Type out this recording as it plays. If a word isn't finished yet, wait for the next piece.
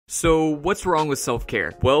So what's wrong with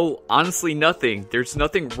self-care? Well, honestly nothing. There's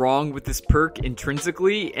nothing wrong with this perk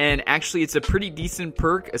intrinsically, and actually it's a pretty decent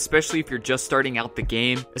perk, especially if you're just starting out the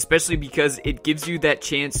game, especially because it gives you that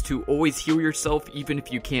chance to always heal yourself even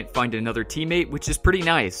if you can't find another teammate, which is pretty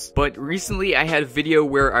nice. But recently I had a video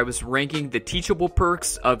where I was ranking the teachable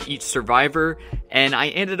perks of each survivor, and I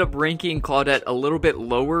ended up ranking Claudette a little bit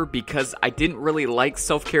lower because I didn't really like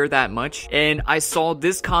self-care that much. And I saw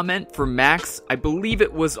this comment from Max. I believe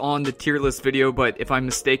it was on the tier list video, but if I'm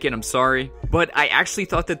mistaken, I'm sorry. But I actually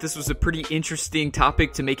thought that this was a pretty interesting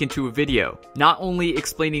topic to make into a video. Not only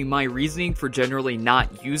explaining my reasoning for generally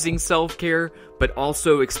not using self-care, but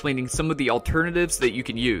also explaining some of the alternatives that you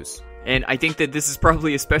can use. And I think that this is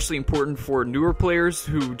probably especially important for newer players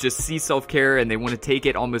who just see self-care and they want to take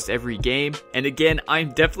it almost every game. And again, I'm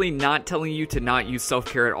definitely not telling you to not use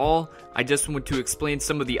self-care at all. I just want to explain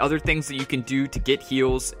some of the other things that you can do to get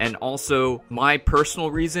heals, and also my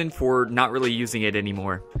personal reason for not really using it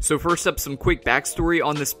anymore. So first up, some quick backstory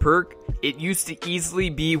on this perk. It used to easily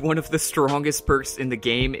be one of the strongest perks in the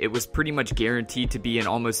game. It was pretty much guaranteed to be in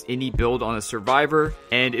almost any build on a survivor.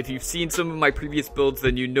 And if you've seen some of my previous builds,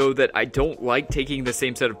 then you know that I don't like taking the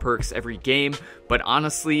same set of perks every game. But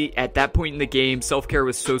honestly, at that point in the game, self-care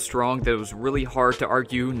was so strong that it was really hard to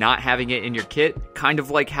argue not having it in your kit. Kind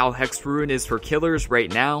of like how Hex Ruin is for killers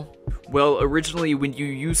right now. Well, originally when you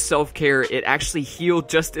use self-care, it actually healed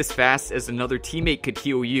just as fast as another teammate could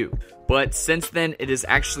heal you. But since then, it has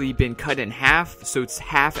actually been cut in half, so it's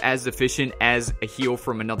half as efficient as a heal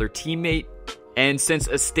from another teammate. And since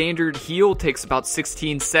a standard heal takes about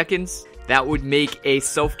 16 seconds, that would make a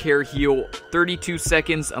self-care heal 32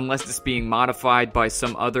 seconds unless it's being modified by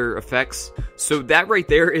some other effects. So that right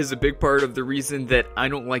there is a big part of the reason that I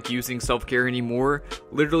don't like using self-care anymore.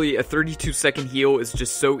 Literally, a 32-second heal is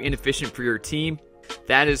just so inefficient for your team.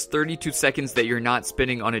 That is 32 seconds that you're not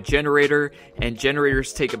spending on a generator, and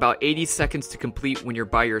generators take about 80 seconds to complete when you're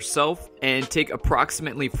by yourself, and take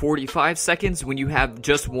approximately 45 seconds when you have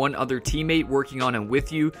just one other teammate working on it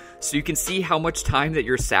with you, so you can see how much time that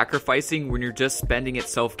you're sacrificing when you're just spending it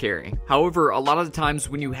self-caring. However, a lot of the times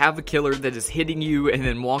when you have a killer that is hitting you and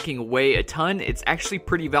then walking away a ton, it's actually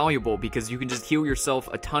pretty valuable because you can just heal yourself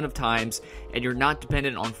a ton of times, and you're not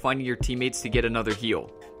dependent on finding your teammates to get another heal.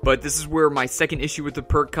 But this is where my second issue with the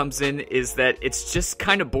perk comes in, is that it's just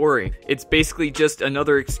kind of boring. It's basically just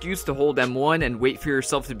another excuse to hold M1 and wait for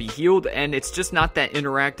yourself to be healed, and it's just not that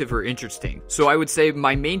interactive or interesting. So I would say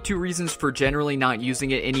my main two reasons for generally not using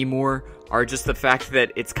it anymore are just the fact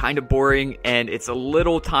that it's kind of boring and it's a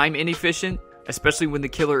little time inefficient. Especially when the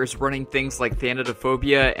killer is running things like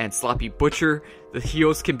Thanatophobia and Sloppy Butcher, the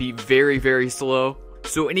heals can be very, very slow.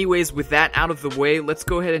 So anyways, with that out of the way, let's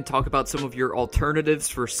go ahead and talk about some of your alternatives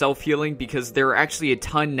for self-healing, because there are actually a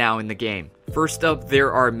ton now in the game. First up,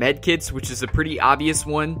 there are medkits, which is a pretty obvious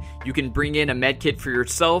one. You can bring in a medkit for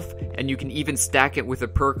yourself, and you can even stack it with a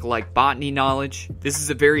perk like botany knowledge. This is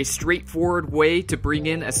a very straightforward way to bring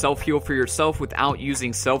in a self-heal for yourself without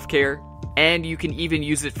using self-care. And you can even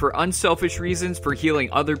use it for unselfish reasons for healing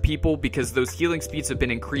other people, because those healing speeds have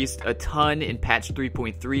been increased a ton in patch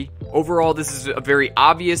 3.3. Overall, this is a very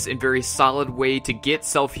obvious and very solid way to get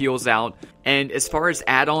self-heals out. And as far as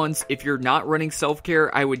add-ons, if you're not running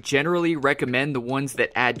self-care, I would generally recommend the ones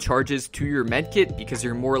that add charges to your medkit, because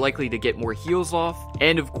you're more likely to get more heals off.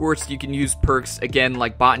 And of course, you can use perks again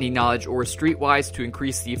like botany knowledge or streetwise to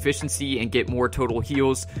increase the efficiency and get more total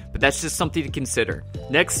heals, but that's just something to consider.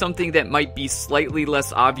 Next, something that might be slightly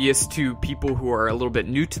less obvious to people who are a little bit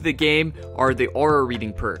new to the game are the aura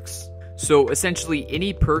reading perks. So essentially,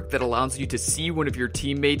 any perk that allows you to see one of your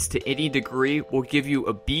teammates to any degree will give you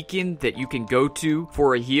a beacon that you can go to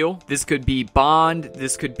for a heal. This could be bond,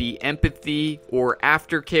 this could be empathy, or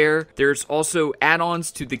aftercare. There's also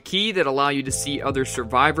add-ons to the key that allow you to see other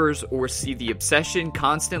survivors or see the obsession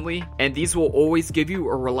constantly, and these will always give you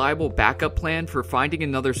a reliable backup plan for finding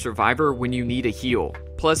another survivor when you need a heal.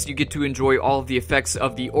 Plus, you get to enjoy all of the effects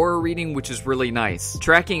of the aura reading, which is really nice.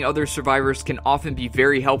 Tracking other survivors can often be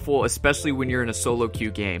very helpful, especially when you're in a solo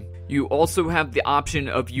queue game. You also have the option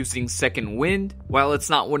of using Second Wind. While it's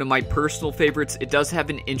not one of my personal favorites, it does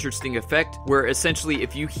have an interesting effect, where essentially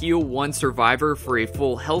if you heal one survivor for a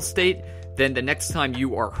full health state, then the next time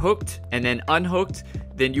you are hooked and then unhooked,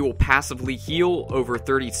 then you will passively heal over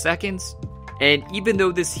 30 seconds. And even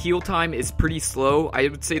though this heal time is pretty slow, I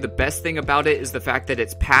would say the best thing about it is the fact that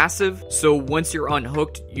it's passive. So once you're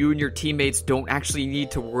unhooked, you and your teammates don't actually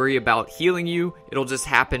need to worry about healing you. It'll just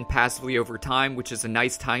happen passively over time, which is a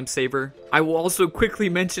nice time saver. I will also quickly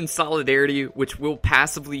mention Solidarity, which will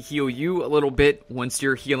passively heal you a little bit once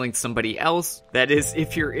you're healing somebody else. That is,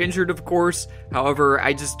 if you're injured, of course. However,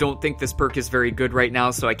 I just don't think this perk is very good right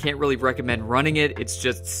now, so I can't really recommend running it. It's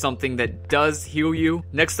just something that does heal you.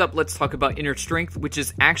 Next up, let's talk about Inner Strength, which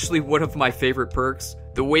is actually one of my favorite perks.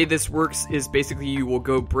 The way this works is basically you will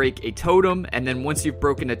go break a totem, and then once you've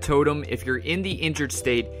broken a totem, if you're in the injured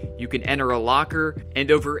state, you can enter a locker,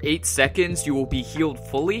 and over 8 seconds, you will be healed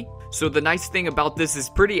fully. So the nice thing about this is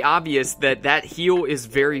pretty obvious that heal is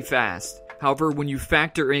very fast. However, when you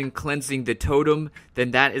factor in cleansing the totem, then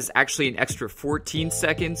that is actually an extra 14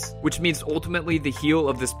 seconds, which means ultimately the heal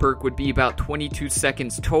of this perk would be about 22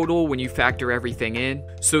 seconds total when you factor everything in.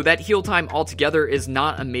 So that heal time altogether is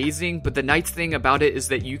not amazing, but the nice thing about it is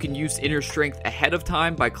that you can use Inner Strength ahead of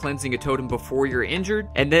time by cleansing a totem before you're injured,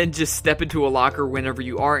 and then just step into a locker whenever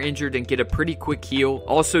you are injured and get a pretty quick heal.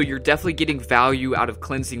 Also, you're definitely getting value out of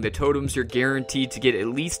cleansing the totems. You're guaranteed to get at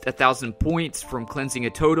least 1,000 points from cleansing a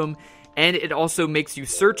totem. And it also makes you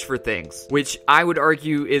search for things, which I would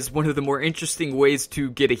argue is one of the more interesting ways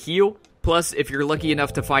to get a heal. Plus, if you're lucky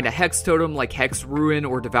enough to find a Hex totem like Hex Ruin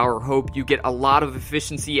or Devour Hope, you get a lot of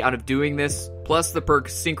efficiency out of doing this. Plus, the perk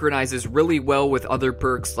synchronizes really well with other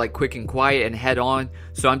perks like Quick and Quiet and Head On,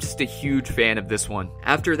 so I'm just a huge fan of this one.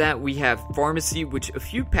 After that, we have Pharmacy, which a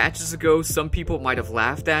few patches ago, some people might have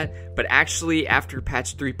laughed at, but actually, after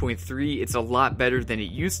patch 3.3, it's a lot better than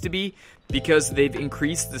it used to be, because they've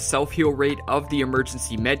increased the self-heal rate of the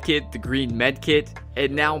emergency medkit, the green medkit,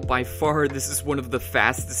 and now by far this is one of the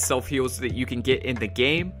fastest self-heals that you can get in the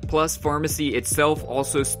game. Plus, Pharmacy itself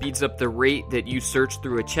also speeds up the rate that you search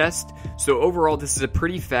through a chest, so overall this is a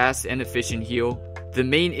pretty fast and efficient heal. The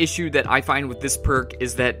main issue that I find with this perk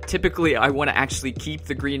is that typically I want to actually keep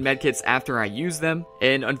the green medkits after I use them,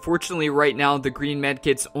 and unfortunately right now the green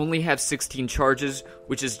medkits only have 16 charges,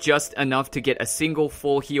 which is just enough to get a single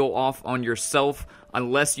full heal off on yourself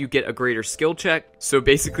unless you get a greater skill check. So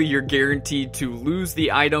basically you're guaranteed to lose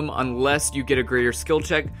the item unless you get a greater skill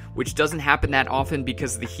check, which doesn't happen that often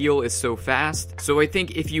because the heal is so fast. So I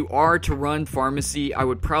think if you are to run Pharmacy, I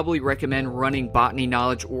would probably recommend running Botany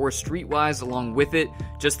Knowledge or Streetwise along with it,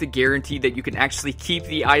 just to guarantee that you can actually keep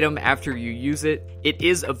the item after you use it. It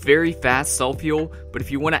is a very fast self-heal, but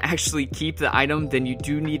if you want to actually keep the item, then you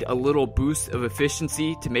do need a little boost of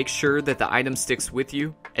efficiency to make sure that the item sticks with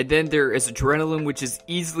you. And then there is Adrenaline, which is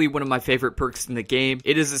easily one of my favorite perks in the game.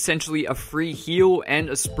 It is essentially a free heal and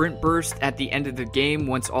a sprint burst at the end of the game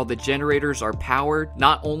once all the generators are powered.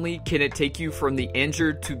 Not only can it take you from the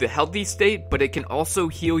injured to the healthy state, but it can also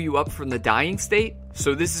heal you up from the dying state.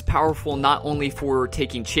 So this is powerful not only for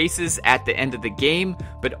taking chases at the end of the game,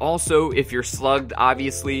 but also if you're slugged,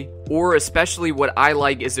 obviously. Or especially what I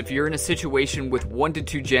like is if you're in a situation with 1 to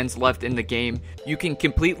 2 gens left in the game, you can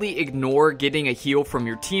completely ignore getting a heal from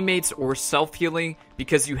your teammates or self-healing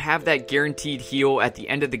because you have that guaranteed heal at the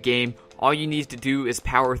end of the game. All you need to do is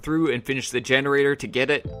power through and finish the generator to get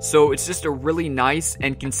it. So it's just a really nice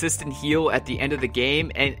and consistent heal at the end of the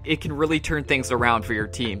game, and it can really turn things around for your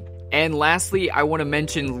team. And lastly, I want to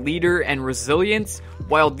mention Leader and Resilience.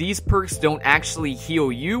 While these perks don't actually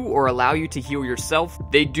heal you or allow you to heal yourself,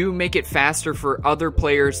 they do make it faster for other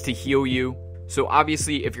players to heal you. So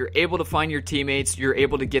obviously, if you're able to find your teammates, you're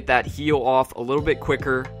able to get that heal off a little bit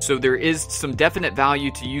quicker. So there is some definite value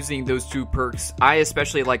to using those two perks. I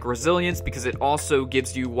especially like Resilience because it also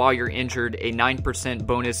gives you, while you're injured, a 9%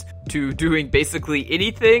 bonus to doing basically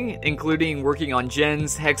anything, including working on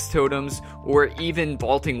gens, hex totems, or even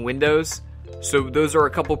vaulting windows. So those are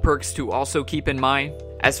a couple perks to also keep in mind.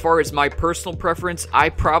 As far as my personal preference,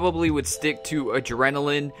 I probably would stick to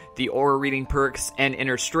Adrenaline, the Aura Reading perks, and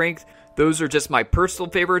Inner Strength. Those are just my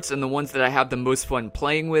personal favorites and the ones that I have the most fun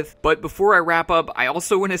playing with. But before I wrap up, I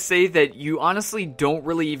also want to say that you honestly don't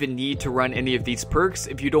really even need to run any of these perks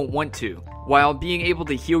if you don't want to. While being able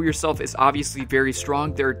to heal yourself is obviously very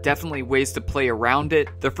strong, there are definitely ways to play around it.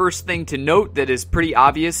 The first thing to note that is pretty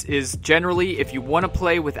obvious is generally if you want to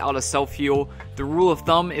play without a self-heal, the rule of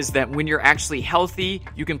thumb is that when you're actually healthy,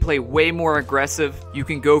 you can play way more aggressive. You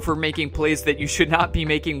can go for making plays that you should not be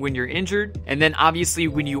making when you're injured. And then obviously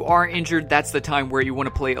when you are injured, that's the time where you want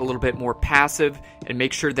to play a little bit more passive and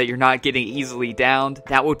make sure that you're not getting easily downed.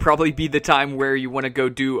 That would probably be the time where you want to go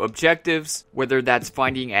do objectives, whether that's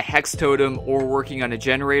finding a hex totem or working on a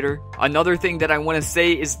generator. Another thing that I want to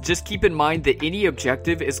say is just keep in mind that any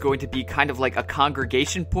objective is going to be kind of like a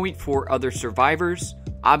congregation point for other survivors.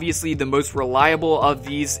 Obviously, the most reliable of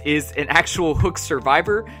these is an actual hook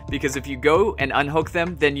survivor, because if you go and unhook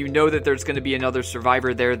them, then you know that there's going to be another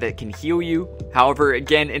survivor there that can heal you. However,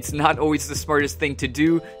 again, it's not always the smartest thing to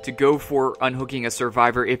do to go for unhooking a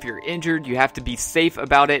survivor. If you're injured, you have to be safe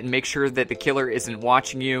about it and make sure that the killer isn't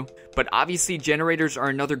watching you. But obviously, generators are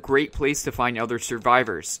another great place to find other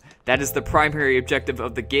survivors. That is the primary objective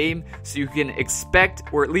of the game, so you can expect,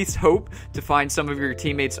 or at least hope, to find some of your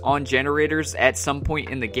teammates on generators at some point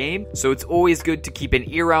in the game. So it's always good to keep an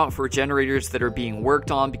ear out for generators that are being worked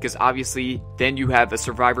on, because obviously then you have a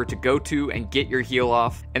survivor to go to and get your heal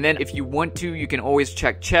off. And then if you want to, you can always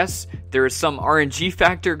check chests. There is some RNG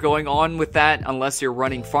factor going on with that unless you're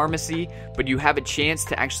running pharmacy, but you have a chance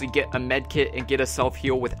to actually get a medkit and get a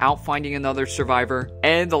self-heal without finding another survivor.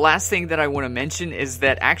 And the last thing that I want to mention is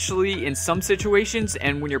that actually in some situations,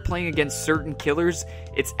 and when you're playing against certain killers,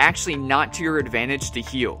 it's actually not to your advantage to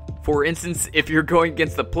heal. For instance, if you're going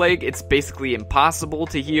against the Plague, it's basically impossible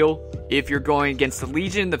to heal. If you're going against the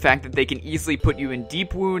Legion, the fact that they can easily put you in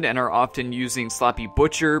deep wound and are often using Sloppy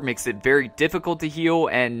Butcher makes it very difficult to heal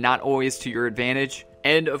and not always to your advantage.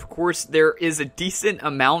 And of course, there is a decent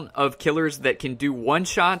amount of killers that can do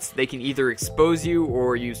one-shots. They can either expose you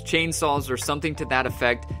or use chainsaws or something to that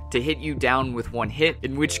effect to hit you down with one hit,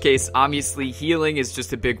 in which case, obviously, healing is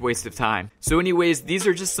just a big waste of time. So anyways, these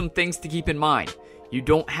are just some things to keep in mind. You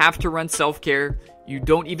don't have to run self-care. You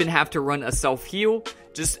don't even have to run a self-heal.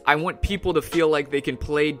 Just, I want people to feel like they can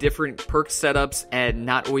play different perk setups and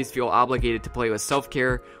not always feel obligated to play with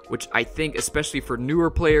self-care, which I think, especially for newer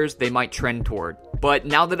players, they might trend toward. But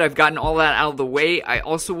now that I've gotten all that out of the way, I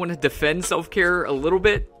also want to defend self-care a little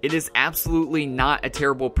bit. It is absolutely not a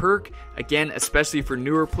terrible perk. Again, especially for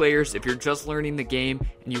newer players, if you're just learning the game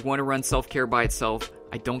and you want to run self-care by itself,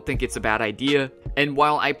 I don't think it's a bad idea. And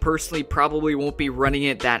while I personally probably won't be running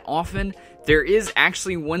it that often, there is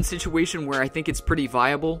actually one situation where I think it's pretty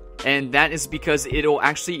viable, and that is because it'll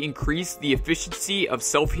actually increase the efficiency of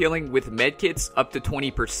self-healing with medkits up to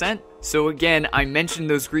 20%. So again, I mentioned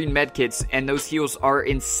those green medkits, and those heals are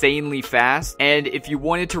insanely fast, and if you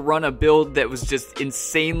wanted to run a build that was just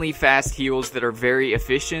insanely fast heals that are very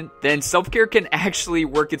efficient, then self-care can actually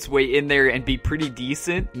work its way in there and be pretty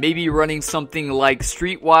decent. Maybe running something like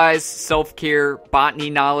Streetwise, self-care, botany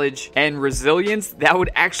knowledge, and resilience, that would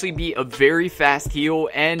actually be a very fast heal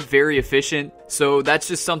and very efficient. So that's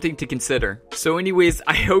just something to consider. So anyways,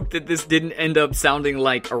 I hope that this didn't end up sounding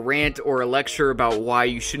like a rant or a lecture about why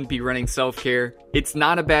you shouldn't be running self-care. It's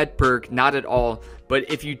not a bad perk, not at all. But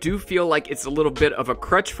if you do feel like it's a little bit of a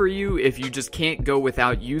crutch for you, if you just can't go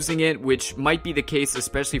without using it, which might be the case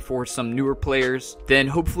especially for some newer players, then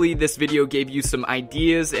hopefully this video gave you some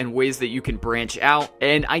ideas and ways that you can branch out,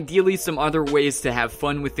 and ideally some other ways to have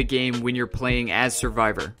fun with the game when you're playing as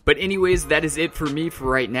Survivor. But anyways, that is it for me for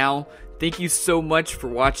right now. Thank you so much for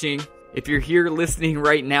watching. If you're here listening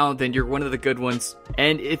right now, then you're one of the good ones.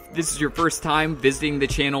 And if this is your first time visiting the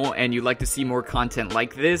channel and you'd like to see more content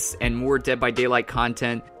like this and more Dead by Daylight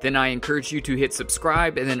content, then I encourage you to hit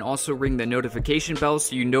subscribe and then also ring the notification bell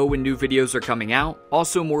so you know when new videos are coming out.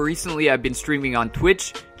 Also, more recently, I've been streaming on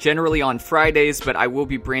Twitch, generally on Fridays, but I will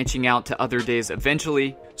be branching out to other days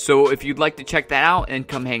eventually. So if you'd like to check that out and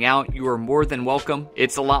come hang out, you are more than welcome.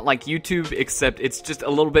 It's a lot like YouTube, except it's just a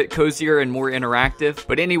little bit cozier and more interactive.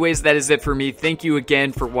 But anyways, that is it for me. Thank you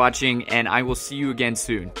again for watching, and I will see you again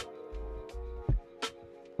soon.